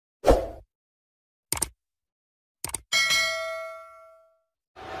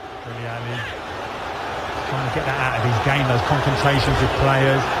Dele Alli trying to get that out of his game, those confrontations with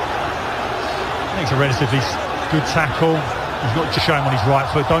players. I think it's a relatively good tackle. He's not just showing on his right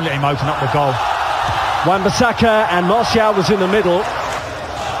foot. Don't let him open up the goal. Wan-Bissaka and Martial was in the middle.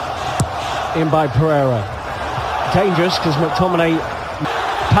 In by Pereira. Dangerous because McTominay,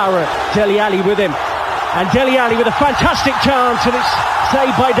 Parrott, Dele Alli with him. And Dele Alli with a fantastic chance, and it's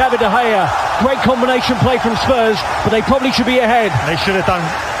saved by David De Gea. Great combination play from Spurs, but they probably should be ahead. They should have done.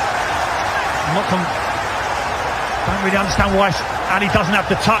 Don't really understand why Ali doesn't have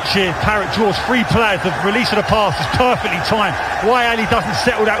the touch here. Parrott draws three players. The release of the pass is perfectly timed. Why Ali doesn't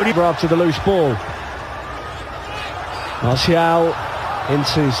settle that with him? After the loose ball. Martial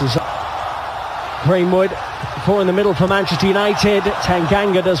into Greenwood. Four in the middle for Manchester United.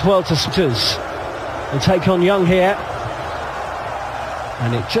 Tanganga does well to Spurs. They take on Young here.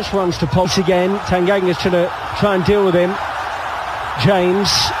 And it just runs to Pulse again. Tanganga's trying to try and deal with him. James.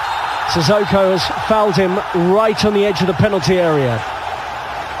 Sissoko has fouled him right on the edge of the penalty area.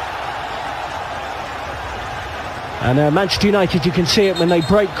 And Manchester United, you can see it when they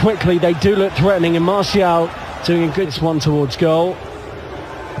break quickly, they do look threatening, and Martial doing a good one towards goal.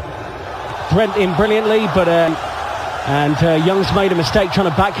 Brent in brilliantly, but Young's made a mistake trying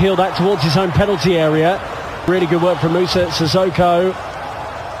to backheel that towards his own penalty area. Really good work from Musa Sissoko.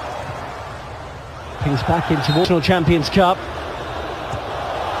 Pings back into National Champions Cup.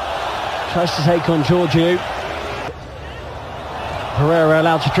 Tries to take on Georgiou. Pereira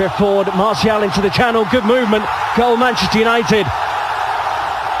allowed to drift forward. Martial into the channel. Good movement. Goal Manchester United.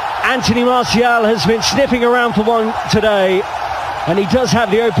 Anthony Martial has been sniffing around for one today. And he does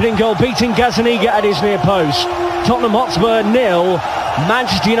have the opening goal, beating Gazzaniga at his near post. Tottenham Hotspur 0.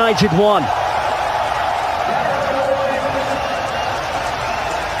 Manchester United 1.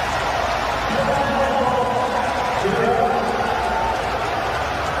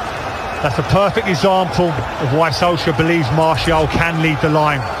 That's a perfect example of why Solskjaer believes Martial can lead the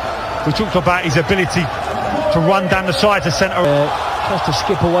line. We talked about his ability to run down the side to centre. Tries to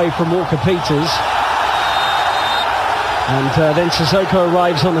skip away from Walker-Peters. And then Sissoko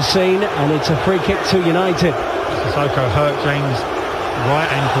arrives on the scene, and it's a free kick to United. Sissoko hurt James' right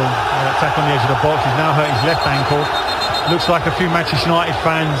ankle. Attack on the edge of the box. He's now hurt his left ankle. Looks like a few Manchester United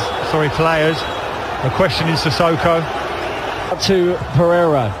players are questioning Sissoko. To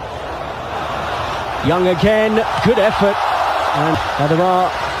Pereira. Young again, good effort, and there are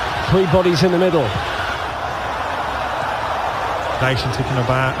three bodies in the middle. Nation talking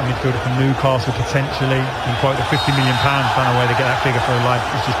about a midfielder from Newcastle potentially. You quote the £50 million. Don't know where they get that figure for a life.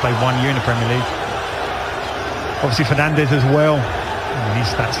 He's just played 1 year in the Premier League. Obviously Fernandes as well. I mean, his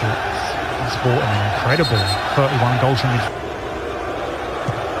stats are sporting incredible. 31 goals from midfield.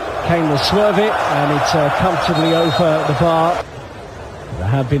 Kane will swerve it, and it's comfortably over the bar. There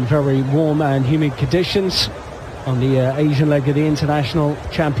have been very warm and humid conditions on the Asian leg of the International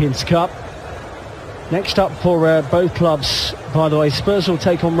Champions Cup. Next up for both clubs, by the way, Spurs will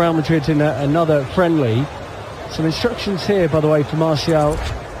take on Real Madrid in another friendly. Some instructions here, by the way, for Martial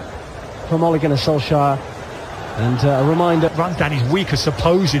from Ole Gunnar Solskjaer. And a reminder... Runs down his weaker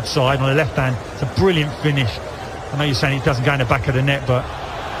supposed side on the left hand. It's a brilliant finish. I know you're saying it doesn't go in the back of the net, but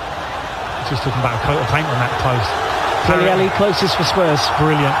just talking about a coat of paint on that post. Dele Alli closest for Spurs.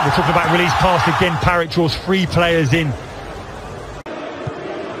 Brilliant. We're talking about release pass again. Parrott draws three players in.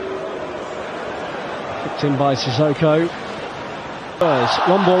 Kicked in by Sissoko. Spurs,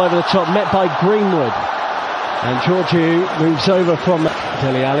 one ball over the top, met by Greenwood. And Georgiou moves over from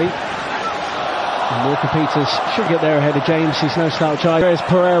Dele Alli. And Walker-Peters should get there ahead of James. He's no slouch either. There's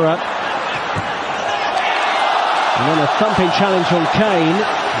Pereira. And then a thumping challenge on Kane.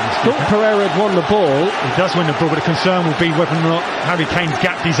 Thought Pereira had won the ball. He does win the ball, but the concern will be whether or not Harry Kane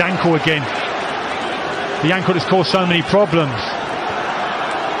gapped his ankle again. The ankle that's caused so many problems.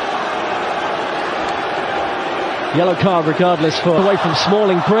 Yellow card regardless for away from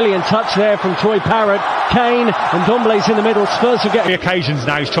Smalling. Brilliant touch there from Troy Parrott. Kane and Dombele's in the middle. Spurs will get... 3 occasions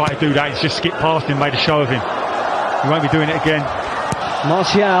now he's tried to do that. He's just skipped past him, made a show of him. He won't be doing it again.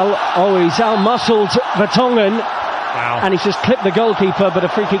 Martial, he's out-muscled Vertonghen. Wow. And he's just clipped the goalkeeper, but a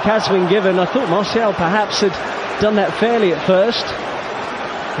free kick has been given. I thought Martial perhaps had done that fairly at first.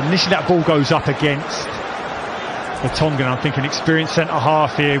 Initially that ball goes up against Vertonghen. I'm thinking experienced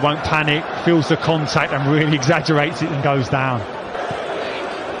centre-half here, won't panic, feels the contact and really exaggerates it and goes down.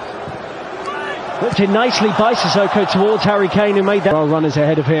 Whipped in nicely by Sissoko towards Harry Kane, who made that. Well, runners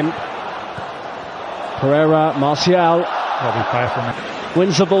ahead of him. Pereira, Martial.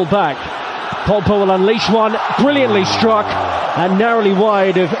 Wins the ball back. Pogba will unleash one, brilliantly struck. and narrowly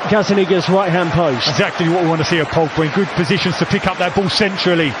wide of Gazaniga's right-hand post. Exactly what we want to see of Pogba, in good positions to pick up that ball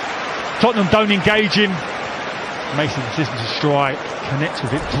centrally. Tottenham don't engage him, makes the decision to strike, connects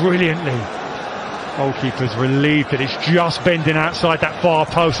with it brilliantly. Goalkeeper's relieved that it's just bending outside that far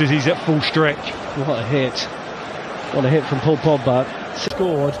post as he's at full stretch. What a hit. What a hit from Paul Pogba.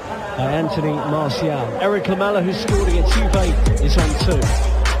 Scored by Anthony Martial. Eric Lamela, who scored against Juve, is on 2.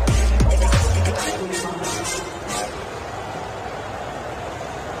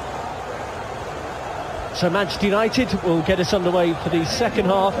 So Manchester United will get us underway for the second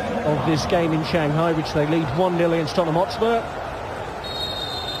half of this game in Shanghai, which they lead 1-0 against Tottenham Hotspur.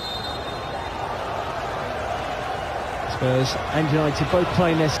 Spurs and United both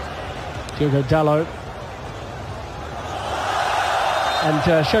playing this. Diogo Dalot.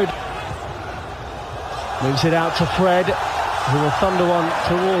 And showed. Moves it out to Fred, who will thunder one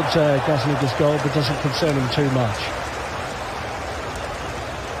towards Gazaniga's goal, but doesn't concern him too much.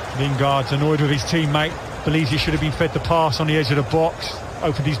 Lingard's annoyed with his teammate, believes he should have been fed the pass on the edge of the box,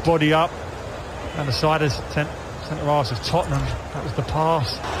 opened his body up, and the side of centre arse of Tottenham, that was the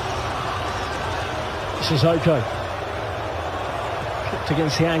pass. This is okay. Kicked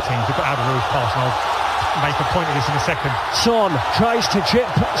against the ankle. They've got Alvarez pass, and I'll make a point of this in a second. Son tries to chip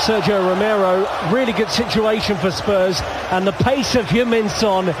Sergio Romero. Really good situation for Spurs, and the pace of Heung-min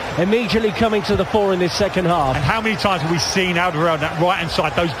Son immediately coming to the fore in this second half. And how many times have we seen Alvarez on that right-hand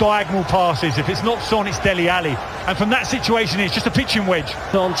side, those diagonal passes? If it's not Son, it's Dele Alli. And from that situation, it's just a pitching wedge.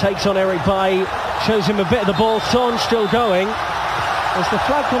 Son takes on Eric Bailly, shows him a bit of the ball. Son still going. Has the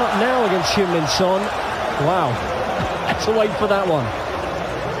flag gone up now against Heung-min Son? Wow. Let's wait for that one.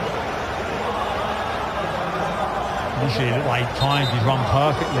 Initially, it looked like he timed his run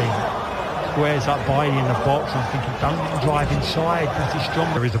perfectly. Squares up Bailly in the box. I'm thinking, don't let him drive inside. That's his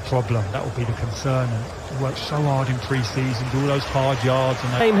strong. There is a problem. That will be the concern. And he worked so hard in pre-season, do all those hard yards.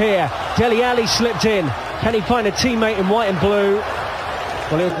 And same here. Dele Alli slipped in. Can he find a teammate in white and blue?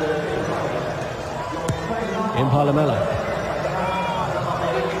 Well, in Palamela.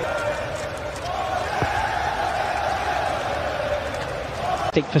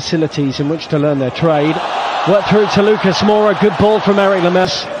 Facilities in which to learn their trade. Work through to Lucas Moura. Good ball from Eric Lamela.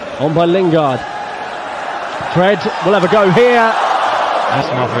 On by Lingard. Fred will have a go here. That's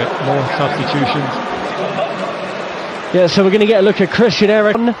another it. More substitutions. Yeah, so we're going to get a look at Christian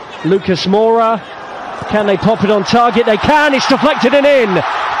Eriksen. Lucas Moura. Can they pop it on target? They can. It's deflected and in.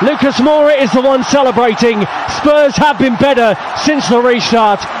 Lucas Moura is the one celebrating. Spurs have been better since the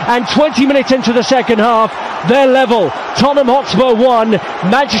restart. And 20 minutes into the second half, they're level. Tottenham Hotspur 1,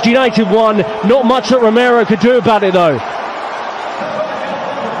 Manchester United 1. Not much that Romero could do about it though.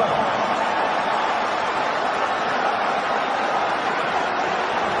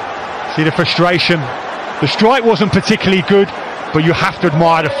 See the frustration. The strike wasn't particularly good, but you have to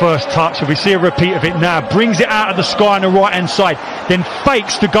admire the first touch. If we see a repeat of it now, brings it out of the sky on the right hand side, then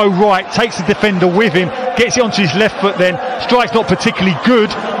fakes to go right, takes the defender with him, gets it onto his left foot then. Strike's not particularly good,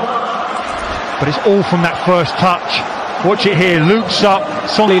 but it's all from that first touch. Watch it here, loops up.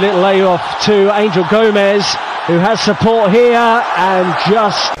 Solid little layoff to Angel Gomez, who has support here, and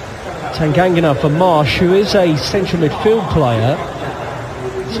just Tangangana for Marsh, who is a central midfield player.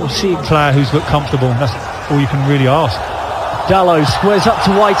 So see a player who's looked comfortable. That's all you can really ask. Dalot squares up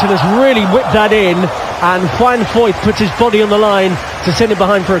to White and has really whipped that in, and Juan Foyth puts his body on the line to send it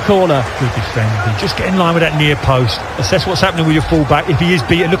behind for a corner. Good defending. Just get in line with that near post. Assess what's happening with your fullback. If he is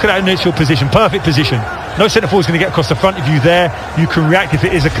beaten, look at that initial position. Perfect position. No centre forward is going to get across the front of you there. You can react if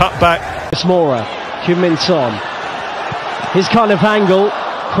it is a cutback. Moura, Heung-min Son. His kind of angle,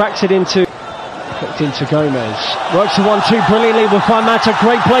 cracks it into Gomez. Works the 1-2 brilliantly with Juan Mata.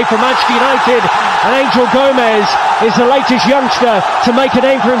 Great play from Manchester United. And Angel Gomez is the latest youngster to make a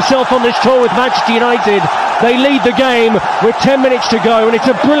name for himself on this tour with Manchester United. They lead the game with 10 minutes to go, and it's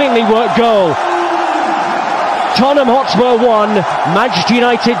a brilliantly worked goal. Tottenham Hotspur 1, Manchester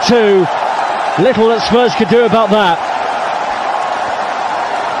United 2. Little that Spurs could do about that.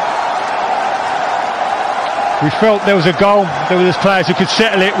 We felt there was a goal. There were players who could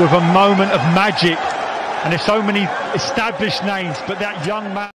settle it with a moment of magic. And there's so many established names, but that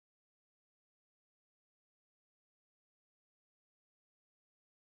young man...